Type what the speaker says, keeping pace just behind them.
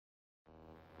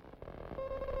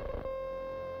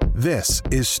This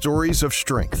is Stories of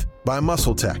Strength by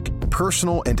MuscleTech,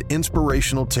 personal and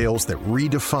inspirational tales that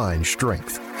redefine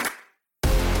strength.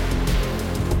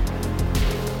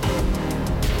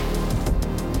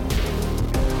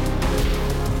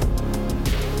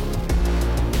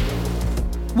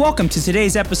 Welcome to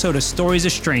today's episode of Stories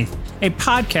of Strength, a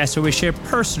podcast where we share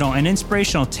personal and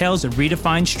inspirational tales that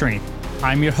redefine strength.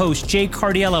 I'm your host, Jay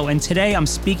Cardiello, and today I'm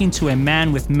speaking to a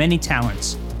man with many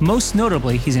talents. Most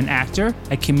notably, he's an actor,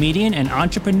 a comedian, and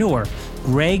entrepreneur.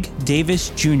 Greg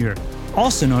Davis Jr.,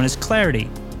 also known as Klarity,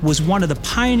 was one of the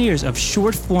pioneers of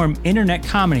short-form internet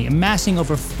comedy, amassing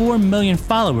over 4 million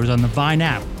followers on the Vine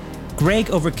app. Greg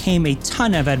overcame a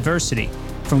ton of adversity,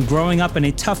 from growing up in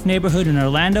a tough neighborhood in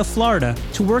Orlando, Florida,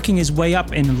 to working his way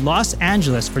up in Los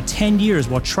Angeles for 10 years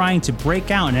while trying to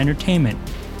break out in entertainment.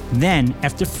 Then,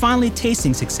 after finally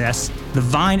tasting success, the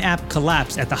Vine app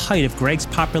collapsed at the height of Greg's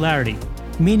popularity,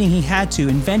 meaning he had to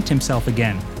invent himself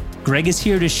again. Greg is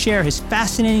here to share his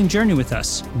fascinating journey with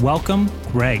us. Welcome,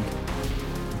 Greg.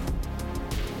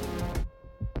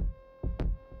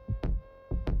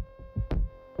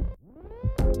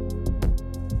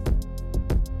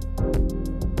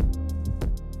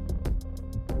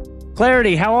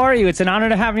 Klarity, how are you? It's an honor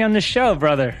to have you on the show,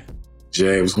 brother.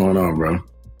 Jay, what's going on, bro?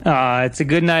 It's a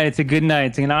good night.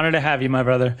 It's an honor to have you, my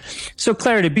brother. So,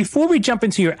 Klarity, before we jump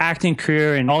into your acting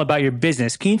career and all about your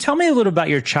business, can you tell me a little about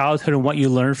your childhood and what you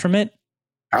learned from it?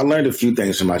 I learned a few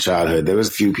things from my childhood. There was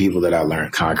a few people that I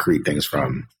learned concrete things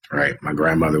from, right? My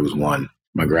grandmother was one.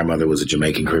 My grandmother was a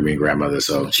Jamaican Caribbean grandmother,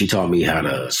 so she taught me how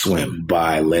to swim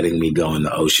by letting me go in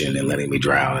the ocean and letting me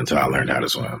drown until I learned how to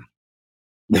swim.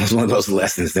 That was one of those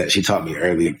lessons that she taught me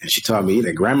early. And she taught me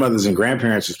that grandmothers and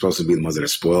grandparents are supposed to be the ones that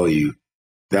spoil you.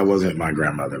 That wasn't my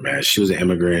grandmother, man. She was an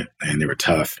immigrant and they were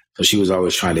tough. So she was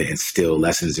always trying to instill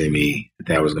lessons in me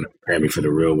that was going to prepare me for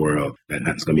the real world, that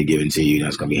nothing's going to be given to you,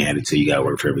 nothing's going to be handed to you. You got to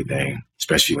work for everything,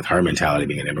 especially with her mentality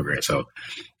being an immigrant. So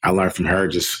I learned from her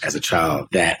just as a child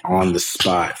that on the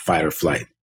spot fight or flight,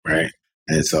 right?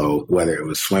 And so whether it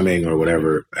was swimming or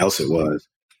whatever else it was,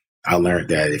 I learned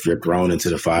that if you're thrown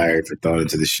into the fire, if you're thrown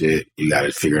into the shit, you got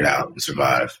to figure it out and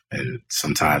survive. And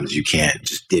sometimes you can't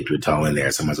just dip your toe in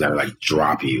there. Someone's got to like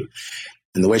drop you.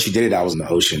 And the way she did it, I was in the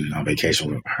ocean on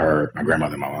vacation with her, my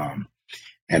grandmother, and my mom.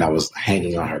 And I was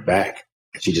hanging on her back.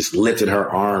 And she just lifted her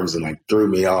arms and like threw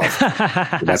me off.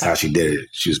 That's how she did it.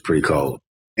 She was pretty cold.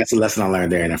 That's a lesson I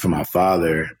learned there. And then from my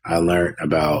father, I learned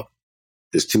about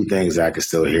there's two things that I can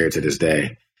still hear to this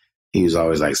day. He was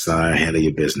always like, son, handle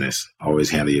your business. Always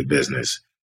handle your business.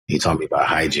 He taught me about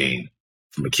hygiene.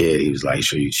 From a kid, he was like,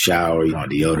 sure you shower, you on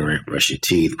deodorant, brush your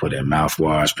teeth, put in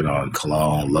mouthwash, put on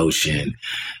cologne, lotion.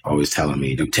 Always telling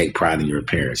me to take pride in your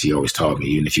appearance. He always taught me,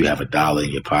 even if you have $1 in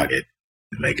your pocket,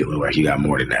 make it look like you got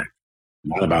more than that.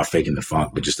 Not about faking the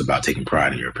funk, but just about taking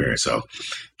pride in your appearance. So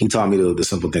he taught me the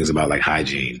simple things about like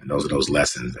hygiene. And those are those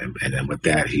lessons. And then with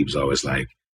that, he was always like,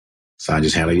 son,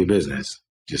 just handle your business.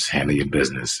 Just handle your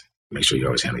business. Make sure you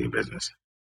always handle your business.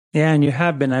 Yeah, and you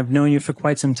have been. I've known you for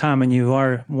quite some time, and you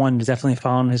are one to definitely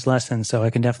follow his lessons. So I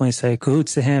can definitely say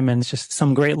cahoots to him, and it's just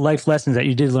some great life lessons that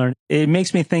you did learn. It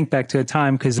makes me think back to a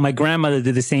time because my grandmother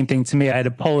did the same thing to me. I had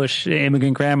a Polish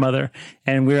immigrant grandmother,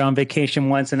 and we were on vacation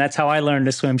once, and that's how I learned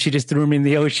to swim. She just threw me in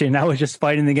the ocean. I was just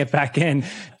fighting to get back in.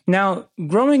 Now,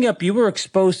 growing up, you were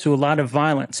exposed to a lot of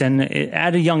violence, and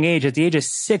at a young age, at the age of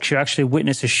 6, you actually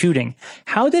witnessed a shooting.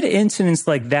 How did incidents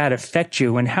like that affect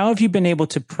you, and how have you been able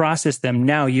to process them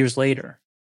now, years later?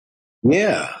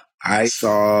 Yeah, I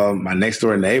saw my next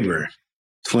door neighbor,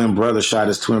 twin brother, shot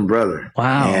his twin brother.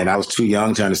 Wow. And I was too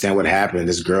young to understand what happened.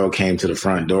 This girl came to the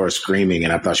front door screaming,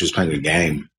 and I thought she was playing a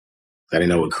game. I didn't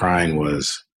know what crying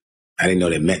was. I didn't know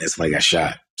what it meant that somebody got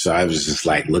shot. So I was just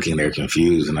like looking there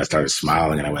confused, and I started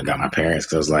smiling, and I went and got my parents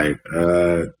because I was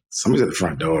like, somebody's at the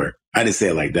front door. I didn't say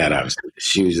it like that, obviously.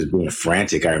 She was just being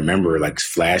frantic. I remember like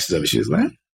flashes of it. She was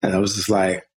like, and I was just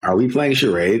like, are we playing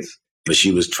charades? But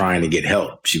she was trying to get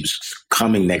help. She was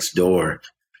coming next door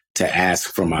to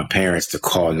ask for my parents to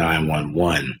call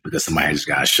 911 because somebody had just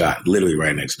got shot literally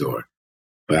right next door.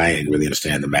 But I didn't really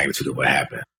understand the magnitude of what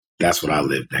happened. That's what I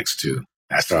lived next to.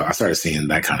 I started seeing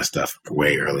that kind of stuff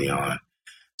way early on.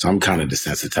 So I'm kind of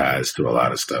desensitized to a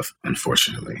lot of stuff,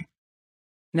 unfortunately.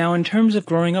 Now, in terms of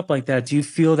growing up like that, do you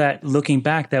feel that looking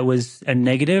back, that was a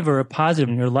negative or a positive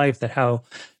in your life, that how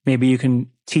maybe you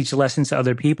can teach lessons to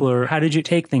other people, or how did you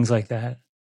take things like that?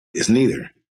 It's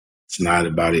neither. It's not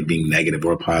about it being negative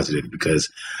or positive,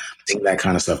 because seeing that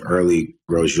kind of stuff early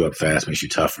grows you up fast, makes you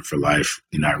tougher for life.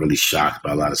 You're not really shocked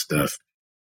by a lot of stuff.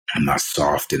 I'm not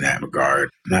soft in that regard.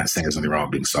 I'm not saying there's something wrong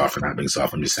with being soft or not being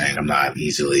soft. I'm just saying I'm not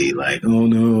easily like, oh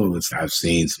no, I've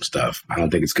seen some stuff. I don't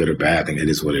think it's good or bad. I think it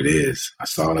is what it is. I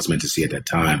saw what I was meant to see at that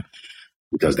time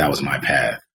because that was my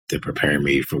path to prepare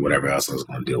me for whatever else I was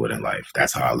going to deal with in life.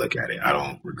 That's how I look at it. I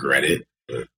don't regret it,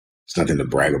 but it's nothing to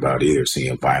brag about either,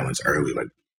 seeing violence early. Like,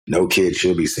 no kid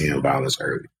should be seeing violence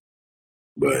early.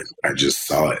 But I just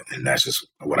saw it, and that's just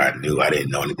what I knew. I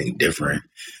didn't know anything different.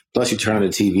 Plus, you turn on the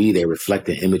TV, they reflect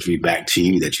the imagery back to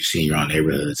you that you see in your own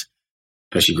neighborhoods,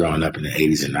 especially growing up in the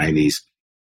 80s and 90s.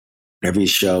 Every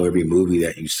show, every movie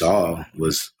that you saw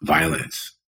was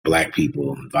violence, Black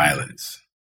people, violence.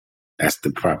 That's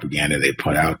the propaganda they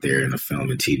put out there in the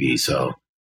film and TV. So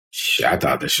I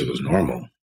thought that shit was normal.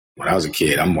 When I was a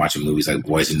kid, I'm watching movies like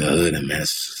Boys in the Hood and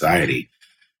Menace to Society.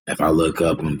 If I look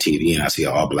up on TV and I see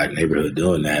an all-Black neighborhood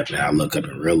doing that, and I look up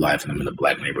in real life and I'm in a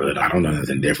Black neighborhood, I don't know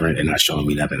nothing different. They're not showing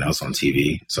me nothing else on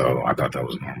TV. So I thought that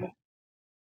was normal.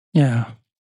 Yeah.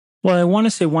 Well, I want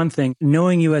to say one thing.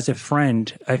 Knowing you as a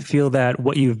friend, I feel that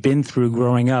what you've been through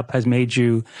growing up has made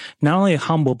you not only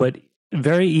humble, but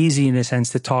very easy in a sense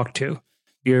to talk to.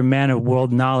 You're a man of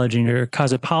world knowledge and you're a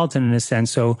cosmopolitan in a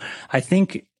sense. So I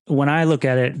think when I look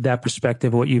at it, that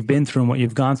perspective, what you've been through and what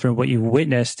you've gone through and what you've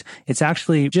witnessed, it's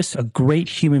actually just a great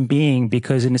human being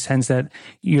because in the sense that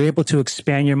you're able to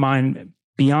expand your mind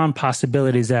beyond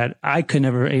possibilities that I could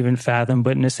never even fathom,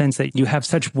 but in the sense that you have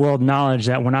such world knowledge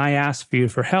that when I ask for you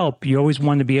for help, you always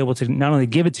want to be able to not only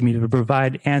give it to me, but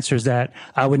provide answers that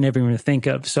I would never even think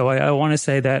of. So I want to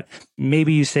say that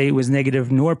maybe you say it was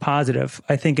negative nor positive.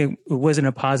 I think it wasn't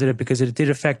a positive because it did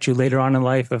affect you later on in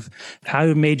life of how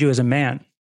it made you as a man.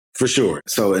 For sure.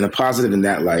 So in a positive in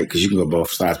that light, because you can go both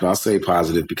sides, but I'll say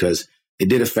positive because it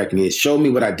did affect me. It showed me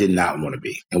what I did not want to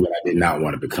be and what I did not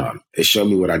want to become. It showed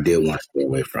me what I did want to stay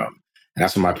away from. And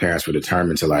that's when my parents were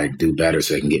determined to like do better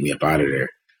so they can get me up out of there.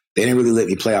 They didn't really let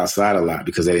me play outside a lot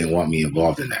because they didn't want me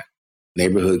involved in that.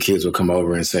 Neighborhood kids would come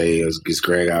over and say, is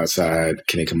Greg outside?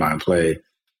 Can they come out and play?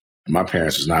 And my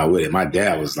parents was not with it. My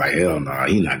dad was like, hell no,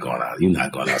 you're not going out. You're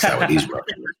not going outside with these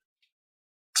brothers.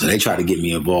 So they tried to get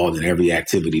me involved in every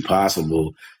activity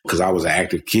possible because I was an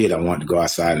active kid. I wanted to go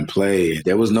outside and play.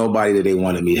 There was nobody that they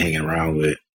wanted me hanging around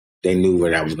with. They knew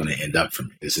where that was going to end up for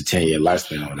me. It's a 10-year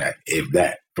lifespan on that, if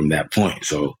that, from that point.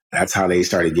 So that's how they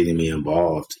started getting me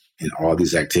involved in all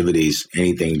these activities,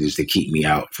 anything just to keep me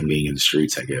out from being in the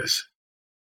streets, I guess,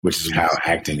 which is how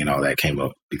acting and all that came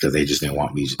up because they just didn't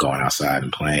want me just going outside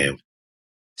and playing.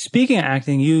 Speaking of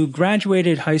acting, you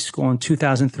graduated high school in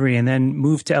 2003 and then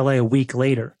moved to LA a week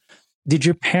later. Did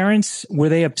your parents, were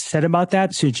they upset about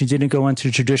that since you didn't go into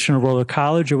the traditional road of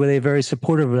college, or were they very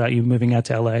supportive about you moving out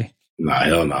to LA? No,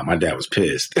 hell no. My dad was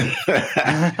pissed.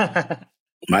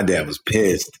 My dad was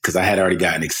pissed because I had already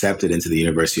gotten accepted into the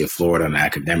University of Florida on an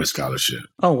academic scholarship.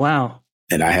 Oh, wow.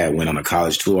 And I had went on a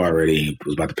college tour already,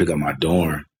 was about to pick up my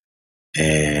dorm.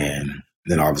 And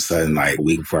then all of a sudden, like a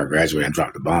week before I graduated, I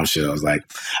dropped the bombshell. I was like,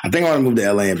 I think I want to move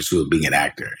to LA and pursue being an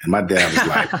actor. And my dad was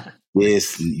like,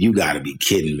 yes, you got to be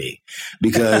kidding me.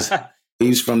 Because he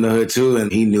was from the hood too,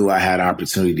 and he knew I had an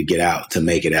opportunity to get out, to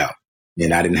make it out.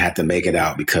 And I didn't have to make it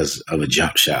out because of a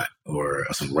jump shot or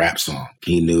some rap song.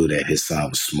 He knew that his son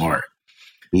was smart.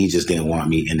 He just didn't want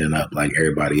me ending up like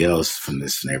everybody else from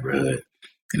this neighborhood.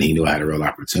 And he knew I had a real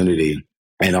opportunity.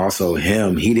 And also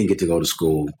him, he didn't get to go to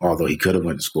school, although he could have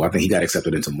went to school. I think he got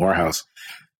accepted into Morehouse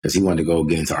because he wanted to go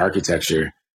get into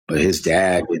architecture. But his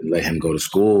dad didn't let him go to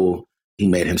school. He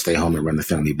made him stay home and run the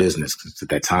family business. At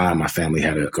that time, my family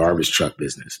had a garbage truck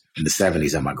business in the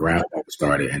 70s that my grandfather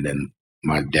started. And then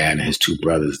my dad and his two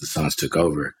brothers, the sons, took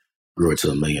over, grew it to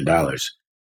 $1 million.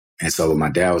 And so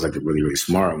my dad was like the really, really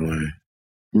smart one.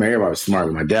 I mean, everybody was smart,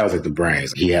 but my dad was like the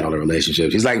brains. He had all the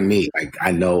relationships. He's like me. Like,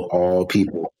 I know all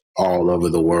people all over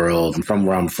the world. I'm from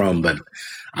where I'm from, but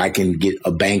I can get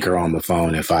a banker on the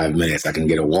phone in 5 minutes. I can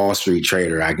get a Wall Street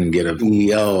trader. I can get a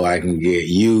CEO. I can get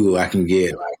you. I can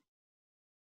get like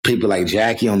people like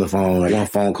Jackie on the phone. Like one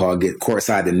phone call, get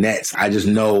courtside the Nets. I just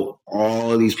know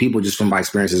all of these people just from my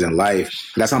experiences in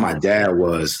life. That's how my dad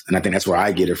was. And I think that's where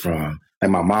I get it from.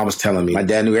 Like my mom was telling me, my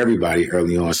dad knew everybody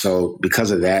early on. So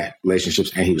because of that,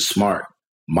 relationships, and he was smart.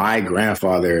 My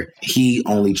grandfather, he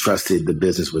only trusted the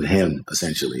business with him,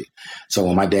 essentially. So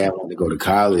when my dad wanted to go to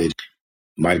college,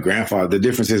 my grandfather, the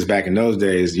difference is back in those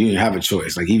days, you didn't have a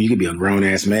choice. Like you could be a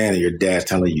grown-ass man and your dad's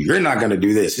telling you, you're not going to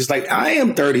do this. It's like, I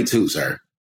am 32, sir.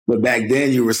 But back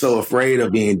then you were so afraid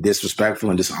of being disrespectful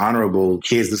and dishonorable.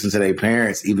 Kids listen to their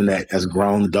parents, even as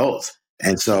grown adults.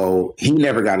 And so he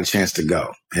never got a chance to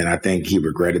go. And I think he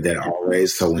regretted that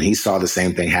always. So when he saw the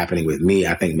same thing happening with me,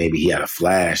 I think maybe he had a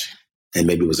flash. and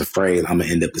maybe was afraid I'm going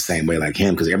to end up the same way like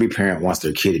him, because every parent wants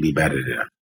their kid to be better than them.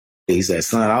 He said,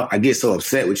 son, I get so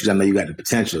upset with you because I know you got the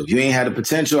potential. If you ain't had the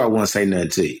potential, I won't say nothing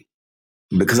to you.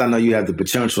 Because I know you have the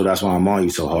potential, that's why I'm on you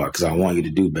so hard, because I want you to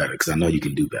do better, because I know you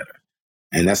can do better.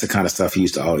 And that's the kind of stuff he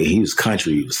used to always, he was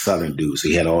country, he was Southern dude, so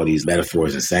he had all these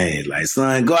metaphors and sayings like,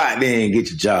 son, go out there and get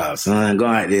your job, son, go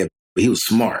out there. But he was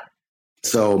smart.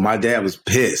 So my dad was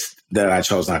pissed that I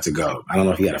chose not to go. I don't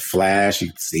know if he had a flash.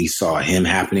 He saw him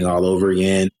happening all over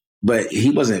again. But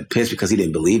he wasn't pissed because he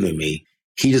didn't believe in me.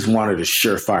 He just wanted a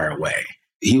surefire way.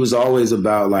 He was always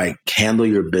about like, handle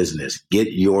your business,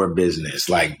 get your business.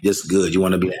 Like, that's good. You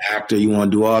want to be an actor, you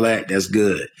want to do all that, that's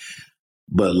good.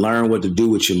 But learn what to do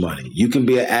with your money. You can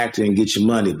be an actor and get your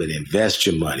money, but invest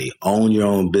your money, own your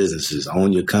own businesses,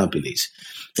 own your companies.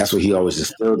 That's what he always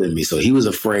instilled in me. So he was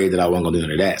afraid that I wasn't going to do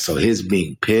none of that. So his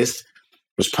being pissed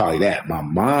was probably that. My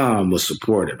mom was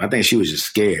supportive. I think she was just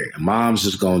scared. Mom's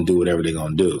just going to do whatever they're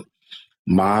going to do.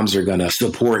 Moms are going to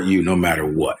support you no matter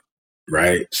what,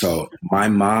 right? So my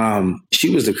mom,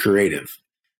 she was the creative.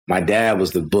 My dad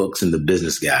was the books and the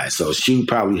business guy. So she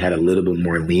probably had a little bit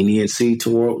more leniency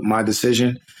toward my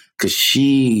decision because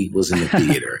she was in the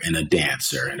theater and a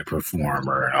dancer and a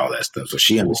performer and all that stuff. So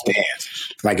she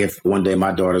understands. Like if one day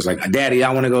my daughter's like, Daddy,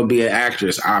 I want to go be an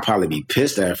actress, I'll probably be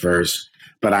pissed at first.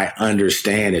 But I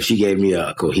understand if she gave me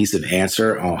a cohesive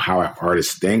answer on how an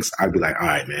artist thinks, I'd be like, all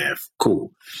right, man,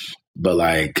 cool.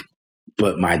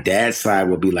 But my dad's side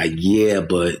would be like, yeah,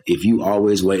 but if you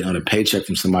always wait on a paycheck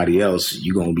from somebody else,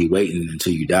 you're going to be waiting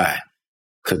until you die,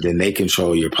 because then they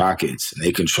control your pockets and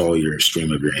they control your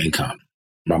stream of your income.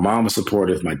 My mom was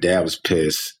supportive. My dad was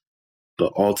pissed,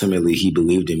 but ultimately he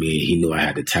believed in me. He knew I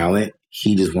had the talent.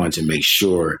 He just wanted to make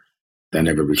sure that I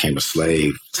never became a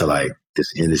slave to like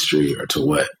this industry or to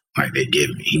what like they give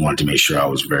me. He wanted to make sure I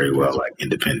was very well like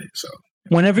independent. So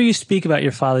whenever you speak about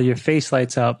your father, your face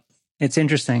lights up. It's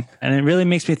interesting. And it really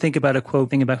makes me think about a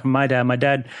quote, thinking about from my dad. My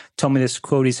dad told me this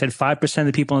quote. He said, 5% of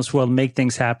the people in this world make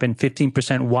things happen.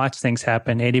 15% watch things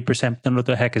happen. 80% don't know what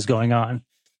the heck is going on.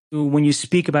 When you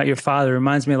speak about your father, it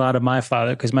reminds me a lot of my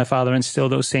father, because my father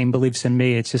instilled those same beliefs in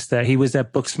me. It's just that he was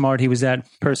that book smart. He was that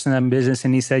person in business.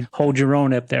 And he said, hold your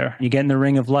own up there. You get in the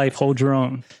ring of life, hold your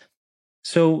own.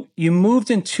 So you moved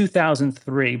in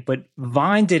 2003, but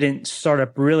Vine didn't start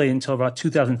up really until about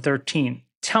 2013.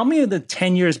 Tell me of the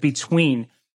 10 years between.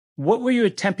 What were you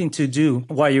attempting to do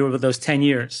while you were with those 10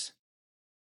 years?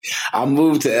 I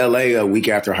moved to LA a week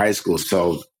after high school.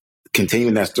 So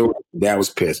continuing that story, Dad was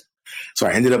pissed. So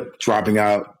I ended up dropping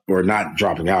out, or not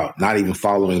dropping out, not even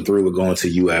following through with going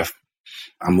to UF.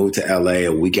 I moved to LA a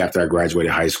week after I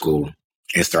graduated high school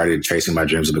and started chasing my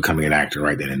dreams of becoming an actor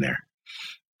right then and there.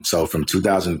 So from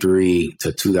 2003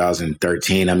 to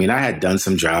 2013, I mean, I had done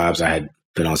some jobs. I had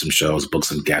been on some shows, booked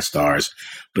some guest stars,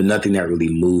 but nothing that really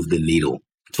moved the needle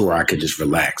to where I could just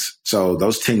relax. So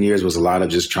those 10 years was a lot of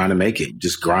just trying to make it,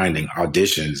 just grinding,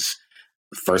 auditions,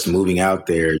 first moving out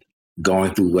there,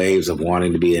 going through waves of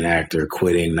wanting to be an actor,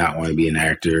 quitting, not wanting to be an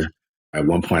actor. At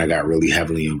one point, I got really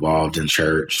heavily involved in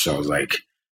church. So I was like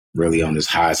really on this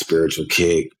high spiritual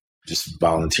kick, just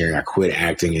volunteering. I quit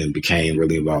acting and became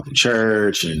really involved in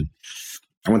church. And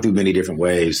I went through many different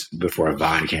waves before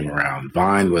Vine came around.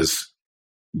 Vine was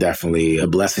definitely a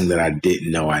blessing that I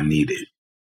didn't know I needed,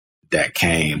 that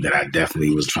came, that I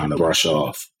definitely was trying to brush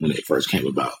off when it first came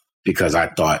about, because I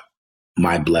thought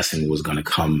my blessing was going to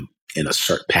come in a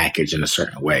certain package in a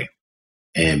certain way.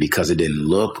 And because it didn't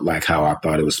look like how I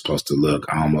thought it was supposed to look,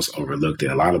 I almost overlooked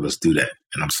it. A lot of us do that.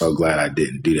 And I'm so glad I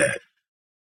didn't do that.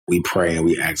 We pray and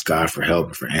we ask God for help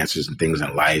and for answers and things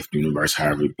in life, universe,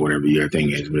 however, whatever your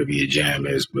thing is, whatever your jam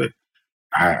is. But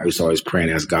I was always praying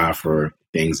and ask God for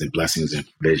things and blessings and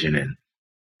vision and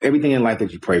everything in life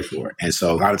that you pray for. And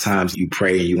so a lot of times you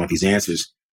pray and you want these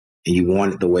answers and you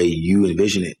want it the way you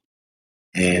envision it.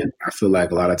 And I feel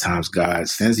like a lot of times God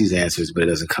sends these answers, but it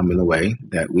doesn't come in the way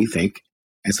that we think.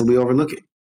 And so we overlook it,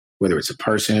 whether it's a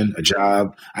person, a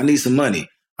job. I need some money.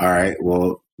 All right,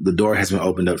 well, the door has been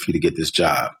opened up for you to get this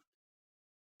job.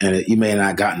 And you may not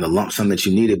have gotten the lump sum that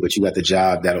you needed, but you got the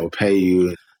job that will pay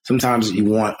you. Sometimes you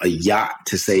want a yacht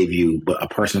to save you, but a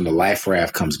person on the life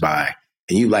raft comes by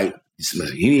and you like,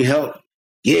 you need help?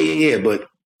 Yeah, but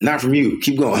not from you.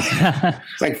 Keep going.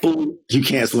 It's like food. You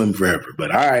can't swim forever, but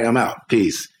all right, I'm out.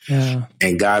 Peace. Yeah.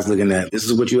 And God's looking at, this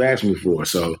is what you asked me for.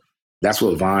 So that's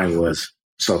what Vine was.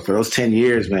 So for those 10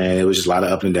 years, man, it was just a lot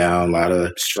of up and down, a lot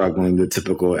of struggling, the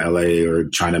typical LA or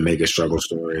trying to make a struggle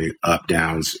story, up,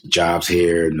 downs, jobs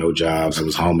here, no jobs. I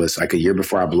was homeless. Like a year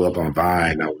before I blew up on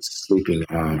Vine, I was sleeping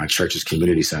on my church's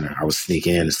community center. I would sneak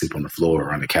in and sleep on the floor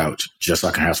or on the couch just so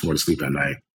I can have somewhere to sleep at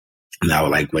night. And I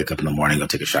would like wake up in the morning, go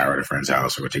take a shower at a friend's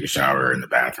house, or go take a shower in the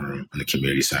bathroom in the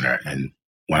community center. And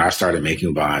when I started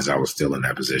making Vines, I was still in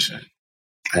that position.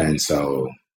 And so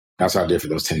that's what I did for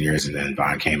those 10 years. And then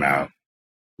Vine came out.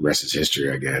 Rest is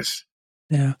history, I guess.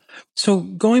 Yeah. So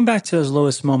going back to those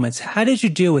lowest moments, how did you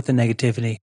deal with the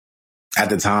negativity? At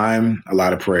the time, a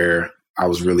lot of prayer. I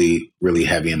was really, really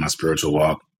heavy in my spiritual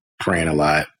walk, praying a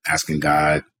lot, asking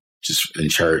God, just in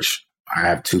church. I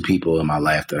have two people in my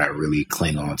life that I really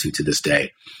cling on to this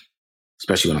day,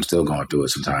 especially when I'm still going through it.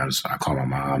 Sometimes I call my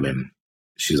mom, and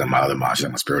she's like my other mom. She's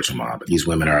like my spiritual mom. But these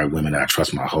women are women that I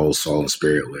trust my whole soul and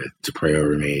spirit with, to pray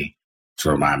over me,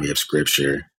 to remind me of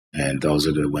scripture. And those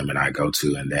are the women I go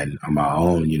to. And then on my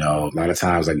own, a lot of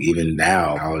times, like even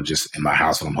now, I'll just, in my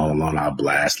house when I'm home alone, I'll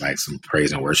blast like some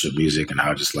praise and worship music. And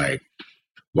I'll just like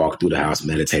walk through the house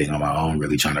meditating on my own,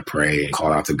 really trying to pray and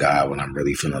call out to God when I'm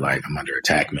really feeling like I'm under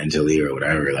attack mentally or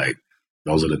whatever. Like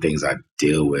those are the things I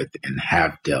deal with and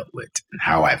have dealt with, and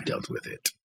how I've dealt with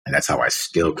it. And that's how I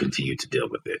still continue to deal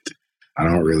with it. I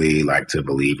don't really like to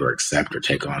believe or accept or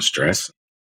take on stress.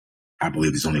 I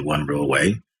believe there's only one real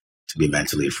way to be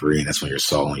mentally free, and that's when your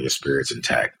soul and your spirit's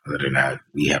intact. Other than that,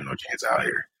 we have no chance out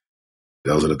here.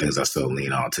 Those are the things I still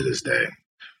lean on to this day.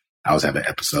 I was having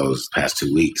episodes the past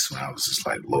 2 weeks when I was just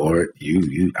like, Lord,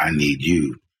 I need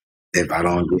you. If I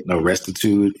don't get no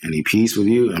restitude, any peace with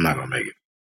you, I'm not going to make it.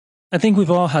 I think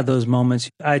we've all had those moments.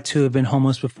 I too have been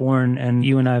homeless before, and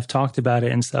you and I have talked about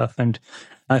it and stuff. And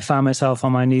I found myself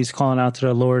on my knees calling out to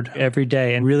the Lord every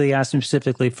day and really asking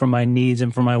specifically for my needs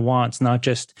and for my wants, not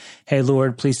just, hey,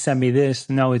 Lord, please send me this.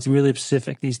 No, it's really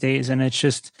specific these days. And it's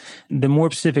just, the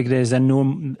more specific it is, I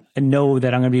know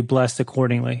that I'm going to be blessed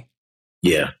accordingly.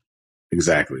 Yeah,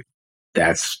 exactly.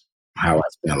 That's how I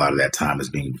spend a lot of that time, is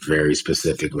being very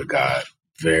specific with God.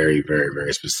 Very, very,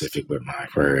 very specific with my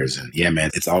prayers. And yeah, man,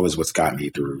 it's always what's got me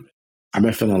through. I've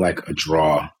been feeling like a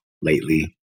draw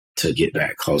lately to get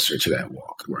back closer to that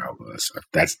walk where I was.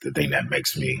 That's the thing that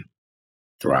makes me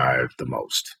thrive the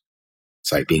most.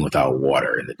 It's like being without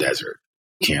water in the desert.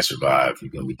 You can't survive. You're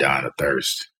going to be dying of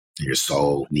thirst. And your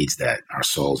soul needs that. Our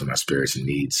souls and our spirits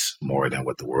needs more than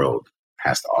what the world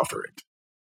has to offer it.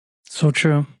 So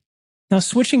true. Now,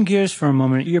 switching gears for a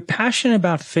moment, you're passionate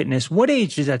about fitness. What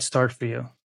age did that start for you?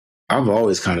 I've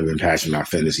always kind of been passionate about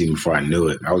fitness even before I knew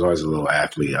it. I was always a little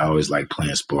athlete. I always liked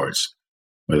playing sports,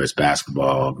 whether it's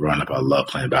basketball. Growing up, I loved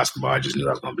playing basketball. I just knew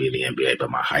I was going to be in the NBA, but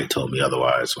my height told me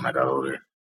otherwise when I got older.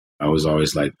 I was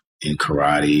always like in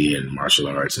karate and martial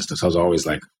arts and stuff. So I was always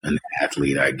like an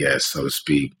athlete, I guess, so to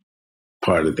speak.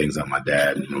 Part of the things that my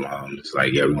dad and my mom was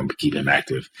like, yeah, we want to keep him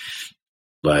active.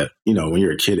 But, when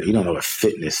you're a kid, you don't know what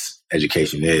fitness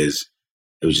education is.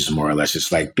 It was just more or less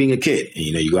just like being a kid. And,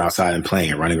 you go outside and playing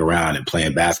and running around and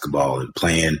playing basketball and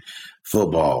playing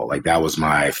football. Like that was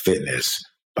my fitness.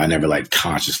 But I never like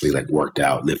consciously like worked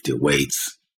out, lifted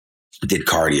weights, did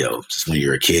cardio. Just when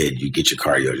you're a kid, you get your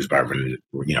cardio just by running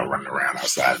around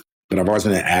outside. But I've always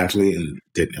been an athlete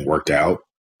and worked out.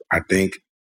 I think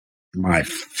my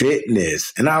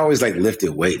fitness, and I always like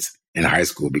lifted weights in high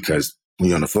school because when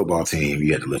you're on the football team,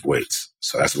 you had to lift weights.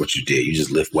 So that's what you did. You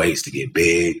just lift weights to get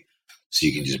big so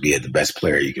you can just be the best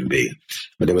player you can be.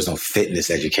 But there was no fitness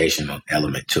educational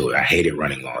element to it. I hated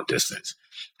running long distance.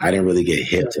 I didn't really get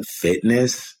hip to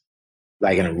fitness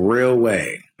like in a real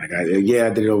way. Like, I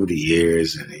did it over the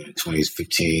years. And in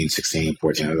 2015, 16,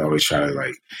 14, I was always trying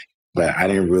to but I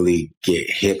didn't really get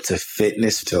hip to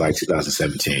fitness until like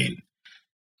 2017.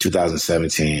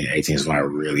 2017, 18 is when I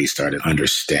really started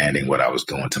understanding what I was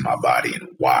doing to my body and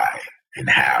why and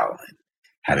how, and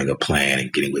having a plan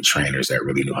and getting with trainers that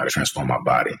really knew how to transform my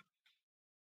body.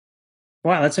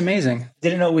 Wow, that's amazing.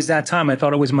 Didn't know it was that time. I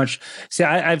thought it was much. See,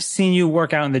 I've seen you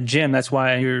work out in the gym. That's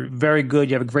why you're very good.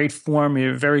 You have a great form.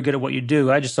 You're very good at what you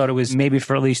do. I just thought it was maybe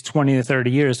for at least 20 to 30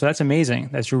 years. So that's amazing.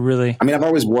 That's really... I mean, I've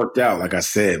always worked out, like I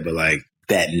said, but like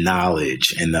that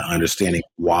knowledge and the understanding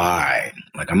why,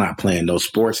 like I'm not playing those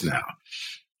sports now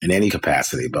in any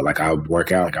capacity, but like I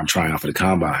work out, like I'm trying out for the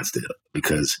combine still,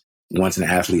 because once an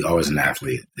athlete, always an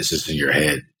athlete. It's just in your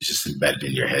head. It's just embedded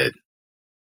in your head.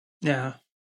 Yeah.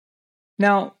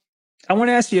 Now, I want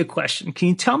to ask you a question. Can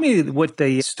you tell me what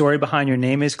the story behind your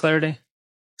name is, Klarity?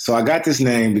 So I got this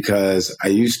name because I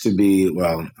used to be,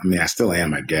 I still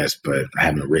am, I guess, but I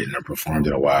haven't written or performed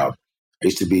in a while. I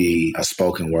used to be a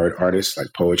spoken word artist, like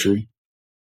poetry.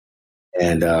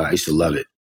 And I used to love it.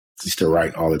 I used to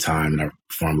write all the time, and I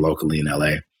performed locally in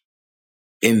LA.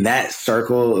 In that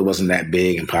circle, it wasn't that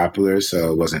big and popular,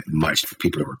 so it wasn't much for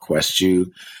people to request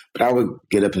you. But I would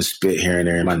get up and spit here and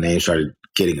there, and my name started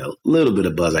getting a little bit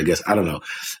of buzz, I guess. I don't know.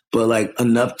 But like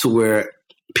enough to where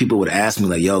people would ask me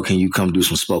like, yo, can you come do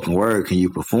some spoken word? Can you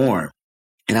perform?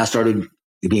 And I started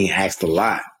being asked a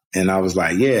lot. And I was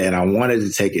like, yeah. And I wanted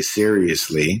to take it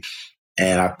seriously.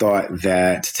 And I thought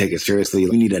that to take it seriously,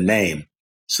 you need a name.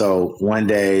 So one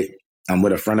day I'm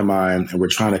with a friend of mine and we're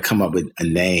trying to come up with a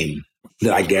name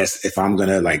that I guess if I'm going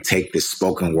to like take this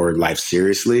spoken word life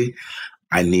seriously,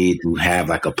 I need to have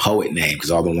like a poet name,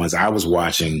 because all the ones I was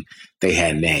watching, they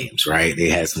had names, right? They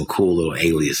had some cool little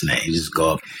alias names. You just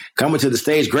go up, coming to the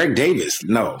stage, Greg Davis.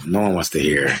 No one wants to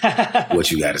hear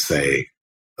what you got to say,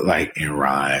 like in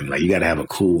rhyme. Like you got to have a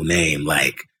cool name,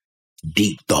 like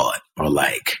Deep Thought or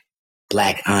like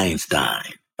Black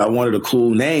Einstein. I wanted a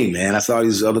cool name, man. I saw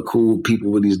these other cool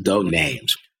people with these dope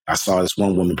names. I saw this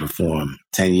one woman perform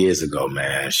 10 years ago,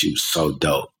 man. She was so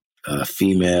dope. A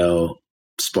female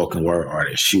spoken word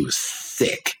artist. She was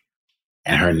sick.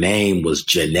 And her name was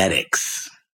Genetics,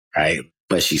 right?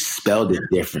 But she spelled it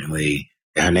differently.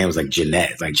 Her name was like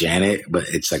Jeanette, like Janet, but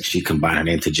it's like she combined her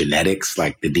name to genetics,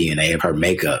 like the DNA of her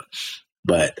makeup.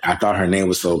 But I thought her name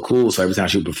was so cool. So every time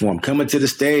she would perform, coming to the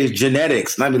stage,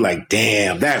 Genetics. And I'd be like,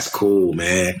 damn, that's cool,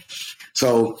 man.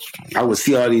 So I would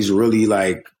see all these really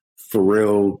like for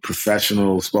real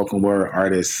professional spoken word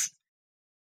artists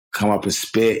come up and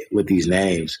spit with these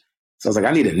names. So I was like,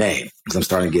 I need a name because I'm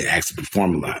starting to get asked to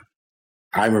perform a lot.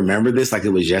 I remember this like it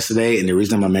was yesterday. And the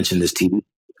reason I mentioned this to you,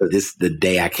 because this is the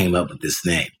day I came up with this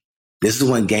name. This is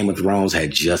when Game of Thrones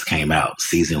had just came out,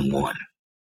 season 1.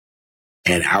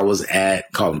 And I was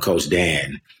called him Coach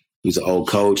Dan. He's an old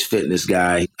coach, fitness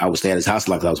guy. I would stay at his house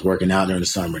like I was working out during the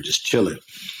summer, just chilling.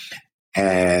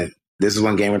 And this is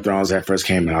when Game of Thrones had first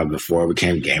came out, before it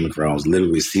became Game of Thrones,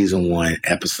 literally season 1,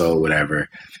 episode, whatever.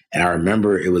 And I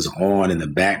remember it was on in the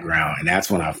background. And that's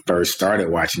when I first started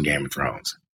watching Game of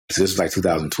Thrones. So this was like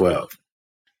 2012.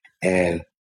 And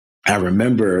I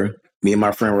remember me and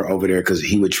my friend were over there because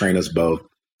he would train us both.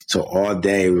 So all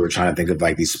day we were trying to think of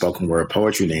like these spoken word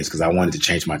poetry names because I wanted to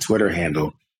change my Twitter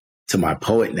handle to my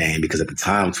poet name because at the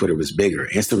time Twitter was bigger.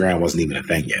 Instagram wasn't even a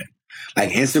thing yet. Like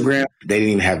Instagram, they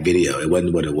didn't even have video. It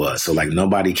wasn't what it was. So like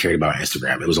nobody cared about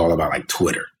Instagram. It was all about like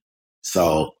Twitter.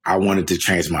 So I wanted to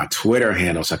change my Twitter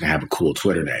handle so I can have a cool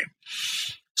Twitter name.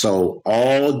 So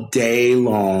all day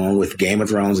long with Game of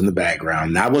Thrones in the background,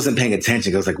 and I wasn't paying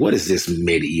attention. I was like, what is this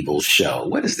medieval show?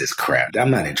 What is this crap? I'm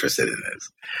not interested in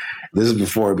this. This is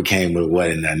before it became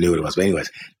what and I knew what it was. But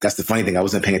anyways, that's the funny thing. I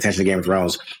wasn't paying attention to Game of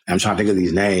Thrones. I'm trying to think of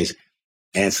these names.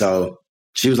 And so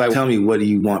she was like, tell me, what do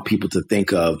you want people to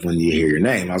think of when you hear your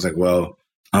name? I was like, well,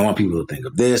 I want people to think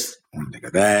of this. I want to think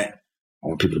of that. I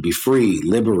want people to be free,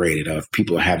 liberated. If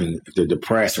people are if they're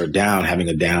depressed or down, having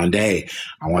a down day,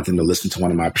 I want them to listen to one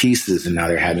of my pieces and now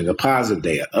they're having a positive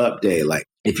day, an up day. Like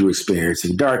if you're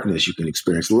experiencing darkness, you can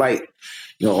experience light.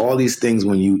 You know, all these things,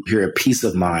 when you hear a peace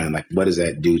of mind, like what does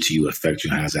that do to you, affect you?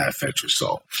 How does that affect your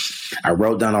soul? I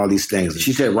wrote down all these things.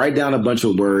 She said, write down a bunch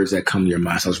of words that come to your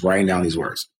mind. So I was writing down these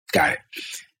words. Got it.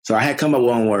 So I had come up with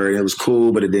one word. It was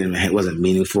cool, but it wasn't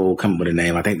meaningful. Come up with a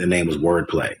name. I think the name was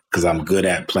wordplay because I'm good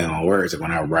at playing on words. Like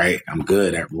when I write, I'm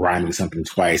good at rhyming something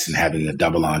twice and having a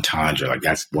double entendre. Like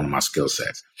that's one of my skill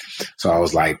sets. So I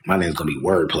was like, my name's going to be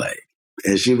Wordplay.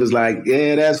 And she was like,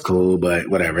 yeah, that's cool, but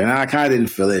whatever. And I kind of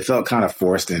didn't feel it. It felt kind of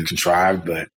forced and contrived,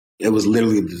 but it was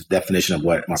literally the definition of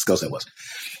what my skill set was.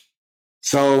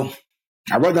 So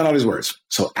I wrote down all these words.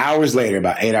 So hours later,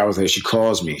 about 8 hours later, she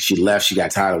calls me. She left. She got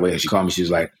tired of waiting. She called me. She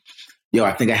was like, yo,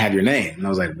 I think I have your name. And I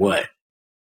was like, what?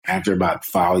 After about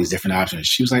 5 these different options,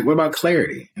 she was like, what about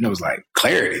Clarity? And I was like,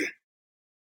 Clarity?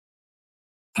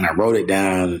 And I wrote it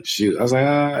down. I was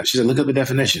like, she said, look up the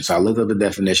definition. So I looked up the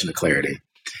definition of clarity.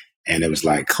 And it was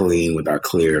like clean with our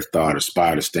clear thought or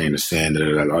spot or stain or sin,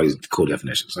 all these cool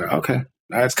definitions. Like, okay,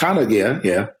 that's kind of,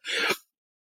 yeah.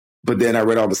 But then I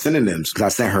read all the synonyms because I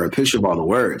sent her a picture of all the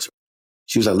words.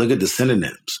 She was like, look at the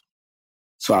synonyms.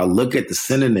 So I look at the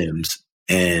synonyms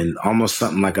and almost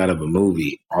something like out of a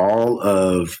movie, all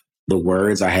of the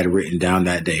words I had written down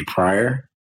that day prior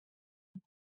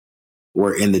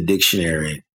were in the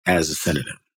dictionary as a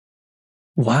synonym.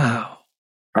 Wow.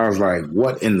 I was like,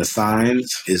 what in the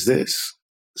signs is this?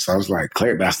 So I was like,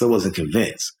 Claire, but I still wasn't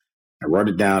convinced. I wrote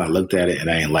it down, I looked at it, and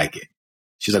I didn't like it.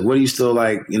 She's like, what are you still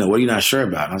like, what are you not sure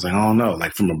about? And I was like, I don't know.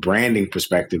 Like from a branding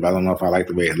perspective, I don't know if I like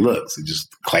the way it looks. It's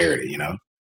just clarity,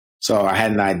 So I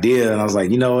had an idea and I was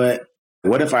like, you know what?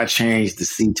 What if I changed the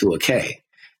C to a K?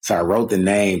 So I wrote the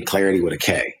name Clarity with a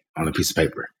K on a piece of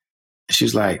paper. And she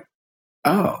was like,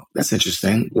 oh, that's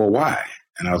interesting. Well, why?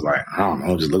 And I was like, I don't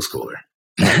know. It just looks cooler.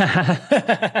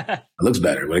 It looks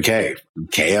better with a K.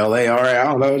 K-L-A-R-A. I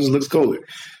don't know. It just looks cooler.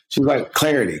 She was like,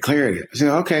 Clarity. I said,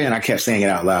 okay. And I kept saying it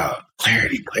out loud.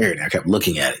 Clarity. I kept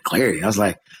looking at it. Clarity. I was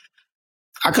like,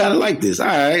 I kind of like this. All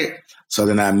right. So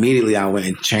then I went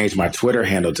and changed my Twitter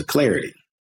handle to Klarity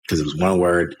because it was one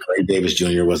word. Craig Davis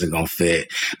Jr. wasn't going to fit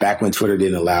back when Twitter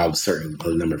didn't allow a certain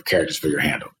number of characters for your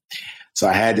handle. So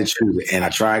I had to choose it, and I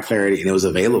tried Klarity, and it was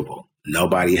available.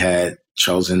 Nobody had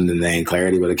chosen the name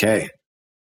Klarity with a K.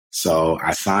 So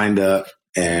I signed up,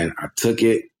 and I took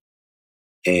it,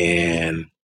 and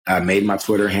I made my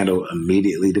Twitter handle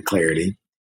immediately to Klarity.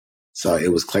 So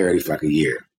it was Klarity for like a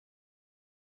year.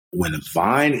 When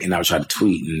Vine, and I would try to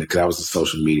tweet, and because I was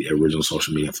the original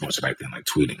social media influencer back then, like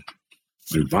tweeting.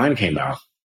 When Vine came out,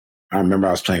 I remember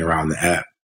I was playing around the app,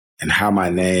 and how my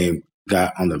name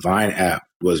got on the Vine app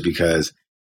was because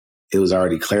it was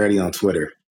already Klarity on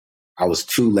Twitter. I was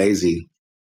too lazy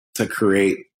to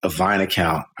create a Vine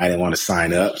account. I didn't want to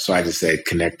sign up, so I just said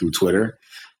connect through Twitter.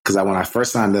 Because when I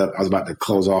first signed up, I was about to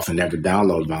close off and never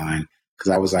download Vine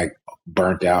because I was like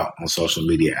burnt out on social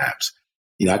media apps.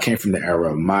 You know, I came from the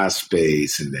era of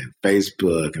MySpace and then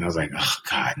Facebook, and I was like, oh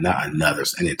God, not another.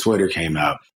 And then Twitter came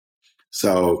out.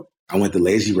 So I went the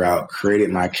lazy route, created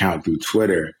my account through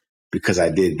Twitter. Because I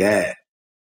did that,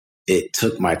 it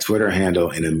took my Twitter handle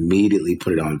and immediately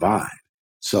put it on Vine.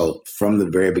 So from the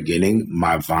very beginning,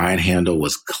 my Vine handle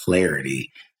was Klarity.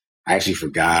 I actually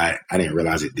forgot. I didn't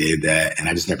realize it did that. And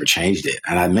I just never changed it.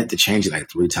 And I meant to change it like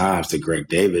 3 times to Greg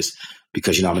Davis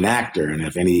because, you know, I'm an actor. And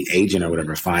if any agent or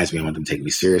whatever finds me, I want them to take me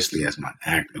seriously as my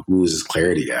actor. Who is this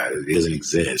Klarity guy? It doesn't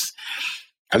exist.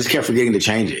 I just kept forgetting to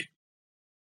change it.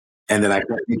 And then I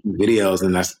started making videos,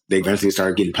 and they eventually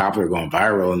started getting popular, going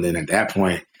viral. And then at that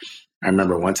point, I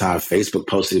remember one time Facebook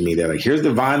posted to me, they're like, here's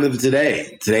the Vine of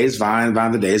today. Today's Vine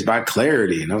of the day is by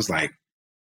Klarity. And I was like,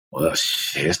 well,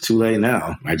 shit, it's too late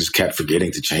now. I just kept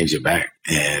forgetting to change it back.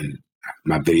 And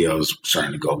my videos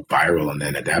starting to go viral. And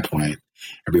then at that point,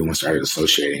 everyone started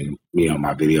associating, you know,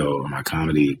 my video or my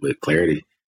comedy with Klarity.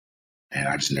 And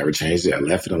I just never changed it. I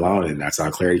left it alone. And that's how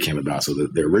Klarity came about. So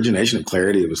the origination of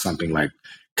Klarity was something like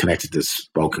connected to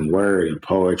spoken word and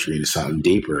poetry and something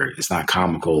deeper. It's not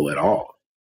comical at all.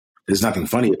 There's nothing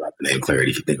funny about the name Klarity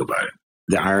if you think about it.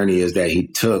 The irony is that he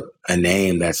took a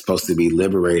name that's supposed to be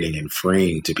liberating and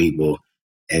freeing to people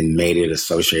and made it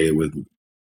associated with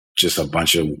just a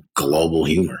bunch of global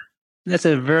humor. That's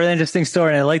a very interesting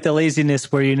story. And I like the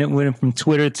laziness where you went from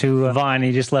Twitter to Vine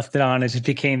and you just left it on. It just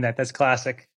became that. That's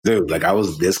classic. Dude, like I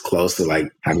was this close to like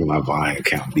having my Vine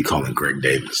account be calling Greg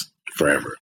Davis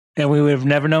forever. And we would have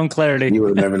never known Klarity. You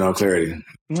would have never known Klarity.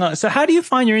 So how do you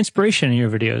find your inspiration in your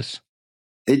videos?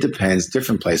 It depends.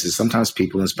 Different places. Sometimes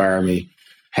people inspire me.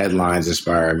 Headlines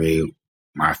inspire me.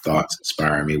 My thoughts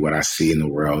inspire me. What I see in the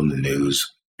world in the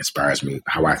news inspires me.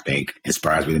 How I think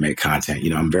inspires me to make content.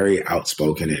 You know, I'm very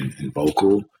outspoken and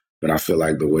vocal, but I feel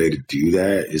like the way to do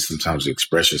that is sometimes to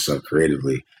express yourself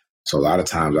creatively. So a lot of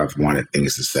times I've wanted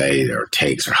things to say or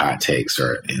takes or hot takes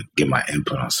or get my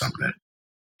input on something.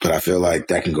 But I feel like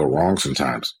that can go wrong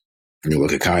sometimes. When you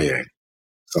look at Kanye.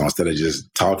 So instead of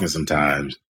just talking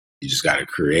sometimes, you just got to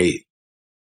create.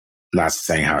 Not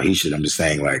saying how he should. I'm just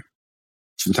saying like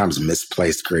sometimes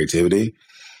misplaced creativity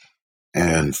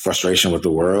and frustration with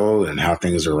the world and how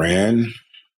things are ran.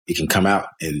 It can come out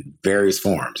in various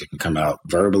forms. It can come out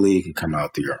verbally. It can come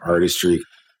out through your artistry,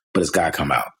 but it's got to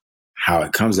come out. How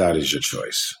it comes out is your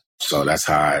choice. So that's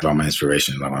how I draw my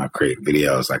inspiration when I create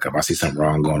videos. Like if I see something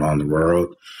wrong going on in the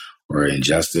world or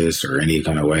injustice or any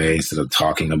kind of way, instead of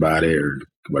talking about it or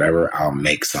whatever, I'll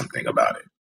make something about it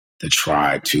to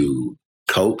try to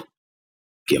cope,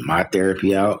 get my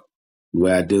therapy out the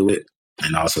way I do it,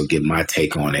 and also get my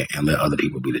take on it and let other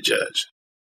people be the judge.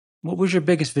 What was your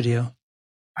biggest video?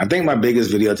 I think my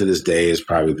biggest video to this day is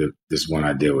probably this one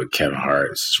I did with Kevin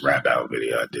Hart. This rap battle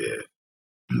video I did.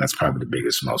 And that's probably the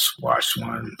biggest, most watched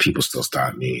one. People still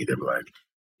stop me. They're like,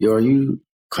 yo, are you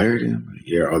Klarity?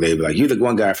 Yeah. Or they'd be like, you're the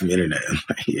one guy from the internet. I'm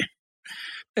like, yeah.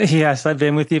 Yes, I've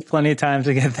been with you plenty of times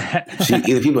to get that. See,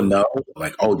 either people know,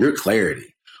 like, oh, you're Klarity.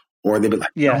 Or they'd be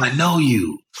like, yeah, oh, I know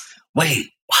you. Wait,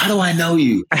 how do I know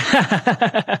you?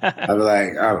 I'd be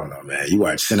like, I don't know, man. You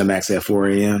watch Cinemax at 4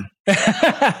 a.m.?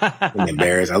 I'm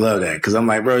embarrassed. I love that. Because I'm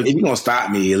like, bro, if you're going to stop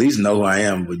me, at least know who I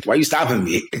am. Why are you stopping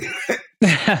me?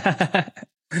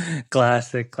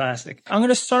 Classic. I'm going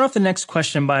to start off the next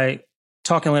question by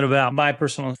talking a little about my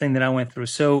personal thing that I went through.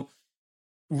 So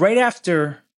right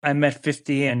after I met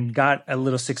 50 and got a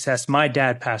little success, my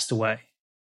dad passed away.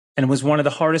 And it was one of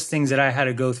the hardest things that I had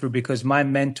to go through because my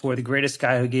mentor, the greatest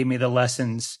guy who gave me the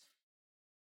lessons,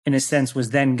 in a sense,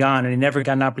 was then gone. And he never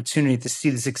got an opportunity to see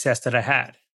the success that I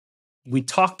had. We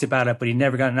talked about it, but he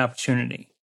never got an opportunity.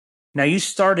 Now, you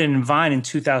started in Vine in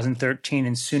 2013,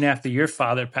 and soon after your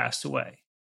father passed away.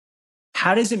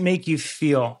 How does it make you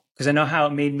feel because I know how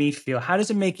it made me feel. How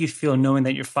does it make you feel knowing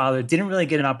that your father didn't really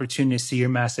get an opportunity to see your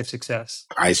massive success?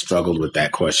 I struggled with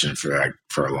that question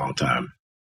for a long time.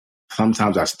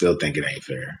 Sometimes I still think it ain't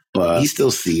fair, but he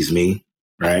still sees me,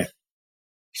 right?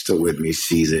 He's still with me,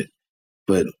 sees it.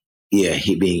 But yeah,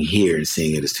 he being here and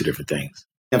seeing it is two different things.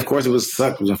 And of course, it was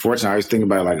unfortunate. I was thinking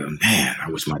about it like, man,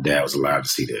 I wish my dad was alive to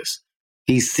see this.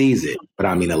 He sees it, but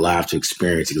I mean alive to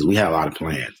experience it because we had a lot of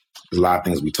plans. There's a lot of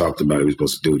things we talked about that we were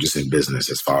supposed to do just in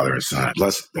business as father and son.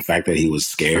 Plus the fact that he was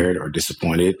scared or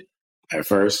disappointed at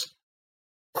first,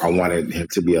 I wanted him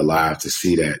to be alive to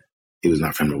see that it was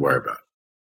not for him to worry about,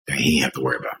 that he didn't have to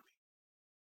worry about,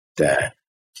 that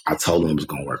I told him it was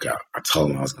going to work out. I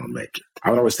told him I was going to make it. I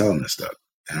would always tell him this stuff.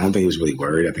 And I don't think he was really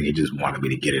worried. I think he just wanted me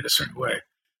to get it a certain way.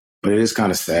 But it is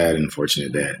kind of sad and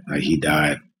unfortunate that he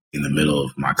died in the middle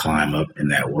of my climb up in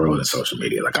that world of social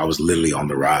media. Like I was literally on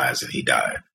the rise and he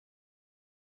died.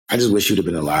 I just wish he would have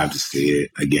been alive to see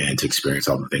it again, to experience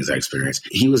all the things I experienced.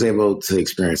 He was able to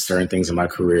experience certain things in my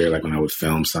career. Like when I would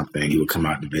film something, he would come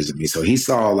out to visit me. So he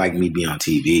saw like me be on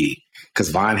TV because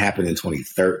Vine happened in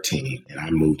 2013 and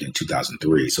I moved in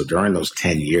 2003. So during those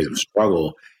 10 years of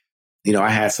struggle,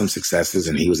 I had some successes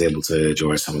and he was able to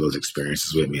enjoy some of those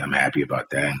experiences with me. I'm happy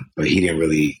about that. But he didn't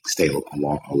really stay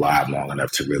alive long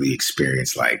enough to really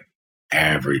experience like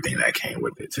everything that came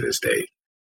with it to this day.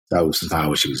 So sometimes I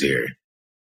wish he was here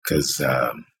because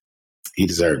he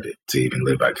deserved it to even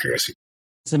live vicariously.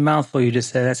 It's a mouthful you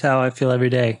just said. That's how I feel every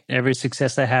day. Every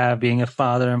success I have, being a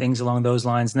father and things along those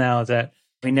lines now, is that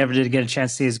we never did get a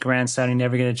chance to see his grandson. He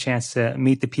never get a chance to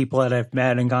meet the people that I've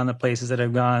met and gone the places that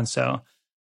I've gone. So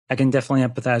I can definitely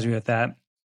empathize with that.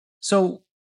 So,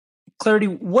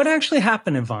 Klarity, what actually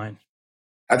happened in Vine?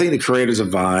 I think the creators of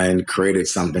Vine created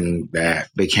something that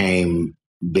became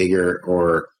bigger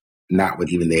or not what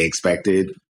even they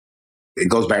expected. It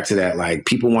goes back to that, like,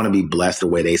 people want to be blessed the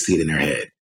way they see it in their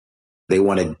head. They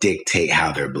want to dictate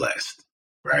how they're blessed,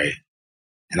 right?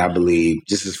 And I believe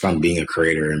just as from being a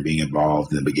creator and being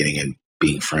involved in the beginning and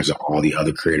being friends with all the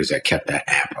other creators that kept that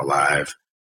app alive,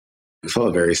 we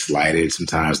felt very slighted,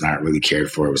 sometimes not really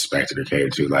cared for, respected, or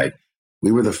catered to. Like,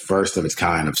 we were the first of its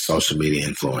kind of social media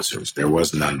influencers. There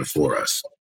was none before us.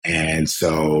 And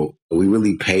so we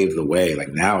really paved the way. Like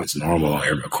now it's normal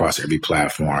across every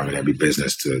platform and every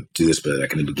business to do this. But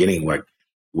like in the beginning, like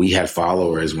we had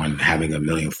followers when having 1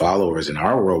 million followers in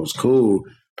our world was cool.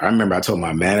 But I remember I told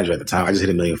my manager at the time, I just hit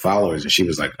 1 million followers. And she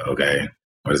was like, okay,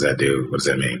 what does that do? What does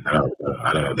that mean? I don't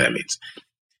know what that means.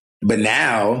 But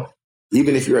now,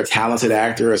 even if you're a talented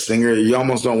actor or a singer, you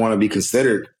almost don't want to be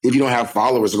considered if you don't have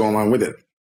followers to go along with it.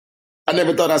 I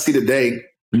never thought I'd see the day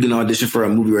you audition for a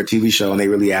movie or a TV show and they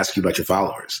really ask you about your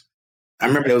followers. I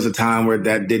remember there was a time where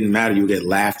that didn't matter. You get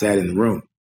laughed at in the room.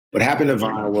 What happened to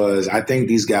Vine was I think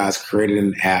these guys created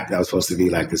an app that was supposed to be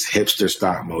like this hipster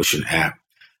stop motion app.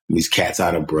 These cats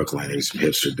out of Brooklyn, these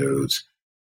hipster dudes.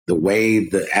 The way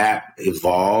the app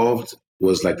evolved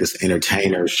was like this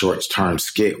entertainer short-term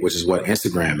skit, which is what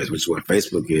Instagram is, which is what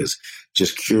Facebook is,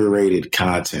 just curated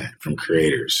content from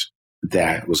creators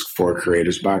that was for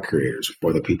creators by creators,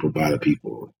 for the people by the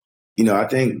people. I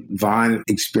think Vine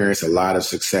experienced a lot of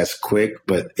success quick,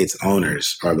 but its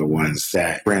owners are the ones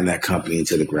that ran that company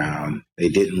into the ground. They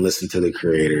didn't listen to the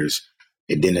creators.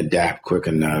 They didn't adapt quick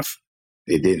enough.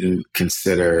 They didn't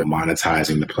consider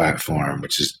monetizing the platform,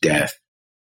 which is death.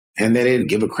 And they didn't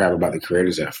give a crap about the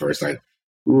creators at first. Like,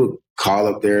 we would call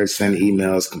up there, send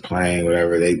emails, complain,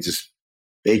 whatever.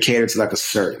 They catered to like a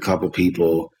certain couple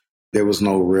people. There was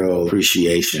no real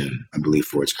appreciation, I believe,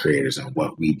 for its creators and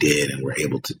what we did and were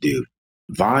able to do.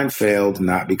 Vine failed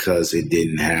not because it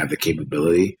didn't have the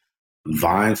capability.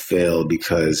 Vine failed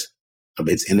because of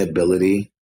its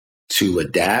inability to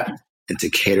adapt and to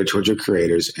cater towards your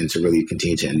creators and to really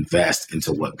continue to invest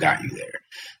into what got you there.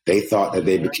 They thought that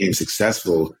they became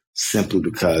successful simply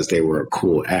because they were a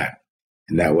cool app.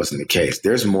 And that wasn't the case.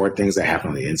 There's more things that happen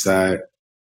on the inside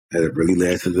that really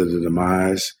led to the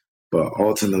demise. But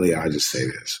ultimately, I just say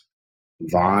this.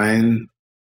 Vine,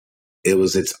 it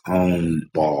was its own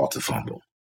ball to fumble.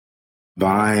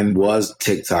 Vine was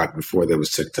TikTok before there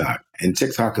was TikTok. And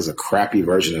TikTok is a crappy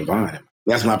version of Vine.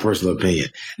 That's my personal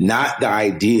opinion. Not the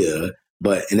idea,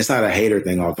 and it's not a hater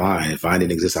thing on Vine. If Vine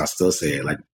didn't exist, I'll still say it.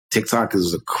 Like, TikTok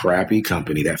is a crappy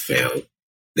company that failed.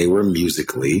 They were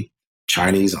Musical.ly,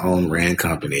 Chinese-owned ran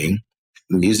company.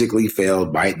 Musical.ly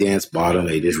failed. ByteDance bought them.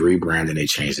 They just rebranded and they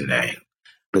changed the name.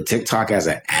 But TikTok as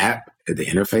an app, the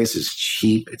interface is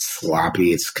cheap, it's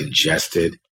sloppy, it's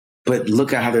congested. But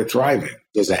look at how they're thriving.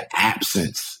 There's an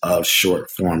absence of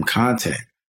short form content.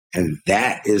 And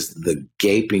that is the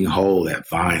gaping hole that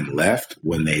Vine left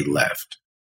when they left.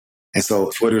 And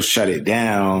so Twitter shut it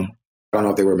down. I don't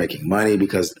know if they were making money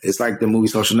because it's like the movie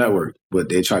Social Network, but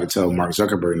they tried to tell Mark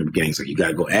Zuckerberg in the beginning, it's like, you got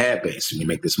to go ad-based and you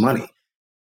make this money.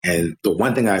 And the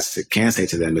one thing I can say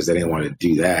to them is they didn't want to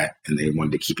do that and they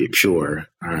wanted to keep it pure.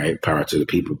 All right, power to the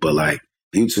people. But like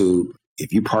YouTube,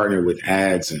 if you partner with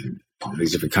ads and all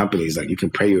these different companies, like you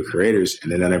can pay your creators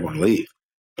and then let everyone leave.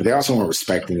 But they also weren't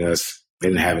respecting us. They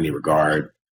didn't have any regard.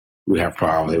 We would have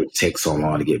problems. It would take so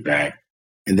long to get back.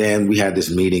 And then we had this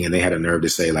meeting and they had a nerve to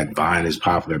say like Vine is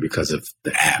popular because of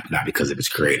the app, not because of its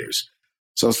creators.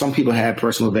 So some people had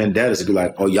personal vendettas to be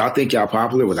like, oh, y'all think y'all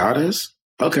popular without us?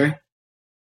 Okay.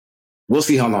 We'll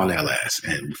see how long that lasts.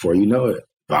 And before you know it,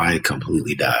 Vine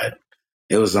completely died.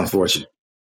 It was unfortunate.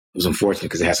 It was unfortunate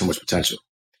because it had so much potential.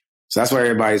 So that's why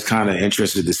everybody's kind of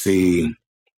interested to see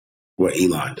what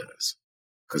Elon does.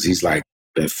 Because he's like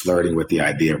been flirting with the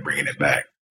idea of bringing it back.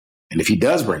 And if he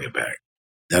does bring it back,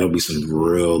 that'll be some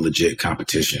real legit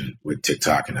competition with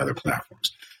TikTok and other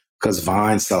platforms. Because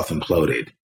Vine self-imploded.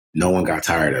 No one got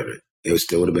tired of it. It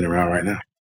still would have been around right now.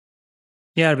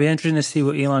 Yeah, it'd be interesting to see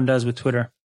what Elon does with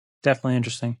Twitter. Definitely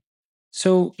interesting.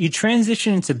 So you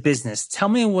transition into business. Tell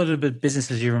me what are the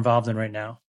businesses you're involved in right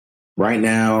now. Right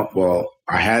now, well,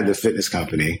 I had the fitness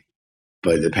company,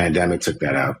 but the pandemic took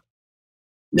that out.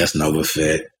 That's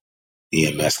NovaFit,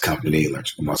 EMS company,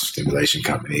 electrical muscle stimulation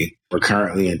company. We're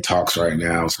currently in talks right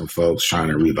now with some folks trying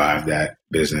to revive that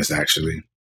business, actually.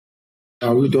 We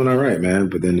were doing all right, man.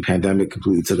 But then the pandemic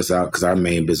completely took us out because our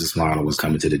main business model was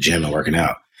coming to the gym and working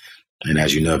out. And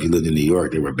as you know, if you lived in New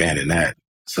York, they were banning that.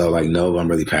 So like Nova, I'm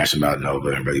really passionate about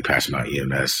Nova. I'm really passionate about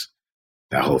EMS,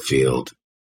 that whole field.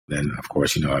 Then, of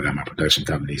course, you know, I got my production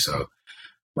company. So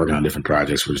working on different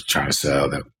projects. We're just trying to sell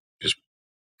that just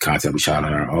content we shot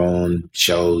on our own,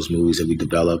 shows, movies that we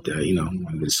developed that, you know,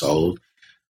 want to get sold.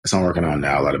 That's what I'm working on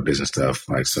now, a lot of business stuff.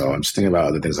 Like, so I'm just thinking about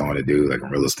other things I want to do, like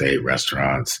real estate,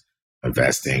 restaurants,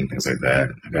 investing, things like that.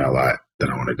 I got a lot that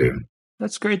I want to do.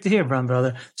 That's great to hear,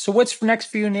 brother. So what's next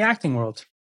for you in the acting world?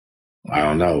 I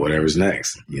don't know, whatever's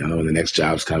next. You know, the next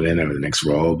job's come in or the next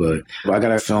role. But I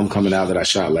got a film coming out that I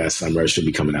shot last summer. It should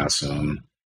be coming out soon.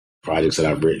 Projects that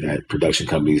I've written that production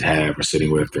companies have or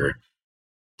sitting with, they're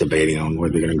debating on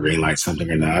whether they're going to greenlight something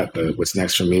or not. But what's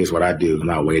next for me is what I do. I'm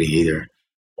not waiting either.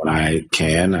 When I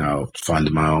can, I'll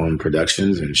fund my own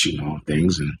productions and shoot my own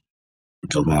things and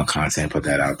build my own content, put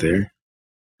that out there,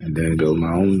 and then build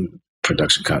my own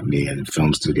production company and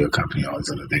film studio company, all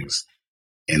these other things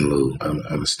in lieu of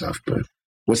other stuff. But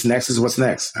what's next is what's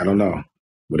next. I don't know.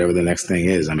 Whatever the next thing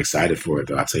is, I'm excited for it,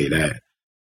 though. I'll tell you that.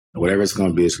 Whatever it's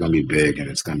going to be, it's going to be big and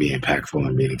it's going to be impactful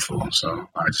and meaningful. So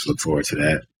I just look forward to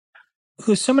that.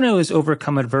 Who's someone who has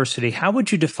overcome adversity? How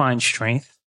would you define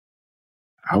strength?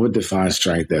 I would define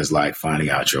strength as like finding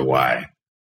out your why.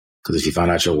 Because if you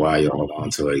find out your why, you'll hold on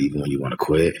to it even when you want to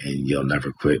quit, and you'll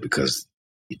never quit because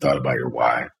you thought about your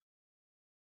why.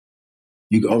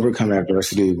 You can overcome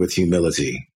adversity with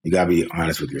humility. You got to be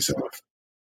honest with yourself.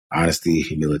 Honesty,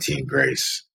 humility, and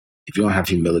grace. If you don't have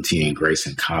humility and grace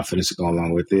and confidence to go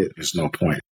along with it, there's no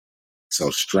point. So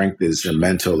strength is your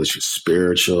mental, it's your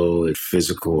spiritual, it's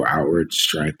physical, outward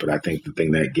strength. But I think the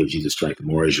thing that gives you the strength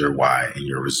more is your why and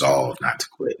your resolve not to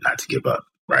quit, not to give up,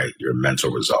 right? Your mental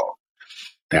resolve.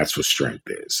 That's what strength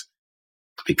is.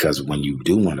 Because when you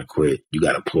do want to quit, you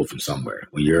got to pull from somewhere.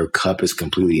 When your cup is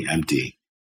completely empty,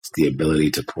 it's the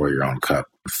ability to pour your own cup,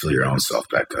 fill your own self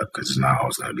back up, because there's not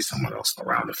always going to be someone else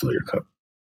around to fill your cup.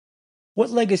 What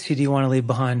legacy do you want to leave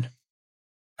behind?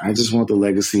 I just want the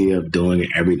legacy of doing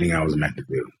everything I was meant to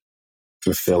do,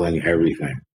 fulfilling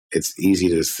everything. It's easy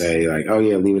to say like, oh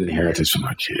yeah, leave an inheritance for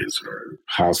my kids or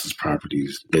houses,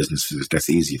 properties, businesses. That's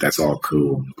easy. That's all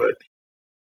cool. But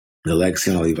the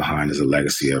legacy I'll leave behind is a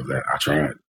legacy of that I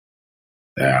tried,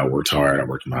 that I worked hard. I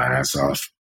worked my ass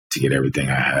off to get everything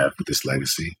I have with this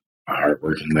legacy. A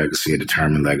hardworking legacy, a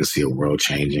determined legacy, a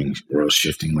world-changing,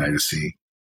 world-shifting legacy.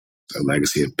 A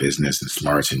legacy of business and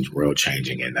smarts and world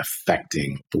changing and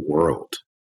affecting the world.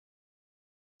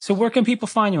 So where can people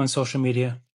find you on social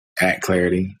media? At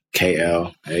Klarity,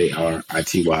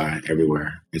 Klarity,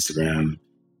 everywhere. Instagram,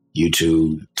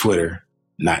 YouTube, Twitter,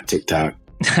 not TikTok,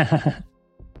 and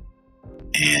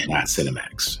not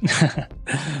Cinemax.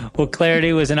 Well,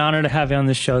 Klarity, was an honor to have you on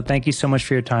the show. Thank you so much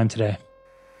for your time today.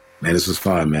 Man, this was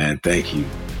fun, man. Thank you.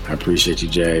 I appreciate you,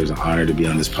 Jay. It was an honor to be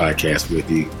on this podcast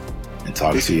with you and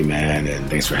talk to you, man. And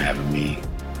thanks for having me,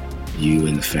 you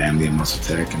and the family at Muscle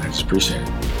Tech. And I just appreciate it.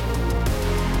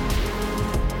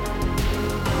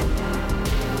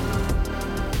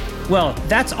 Well,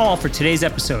 that's all for today's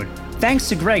episode. Thanks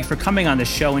to Greg for coming on the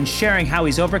show and sharing how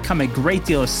he's overcome a great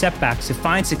deal of setbacks to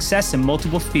find success in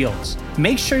multiple fields.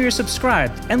 Make sure you're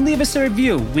subscribed and leave us a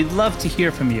review. We'd love to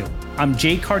hear from you. I'm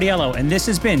Jay Cardiello, and this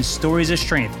has been Stories of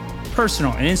Strength,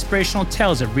 personal and inspirational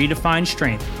tales that redefine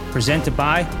strength, presented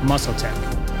by Muscle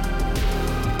Tech.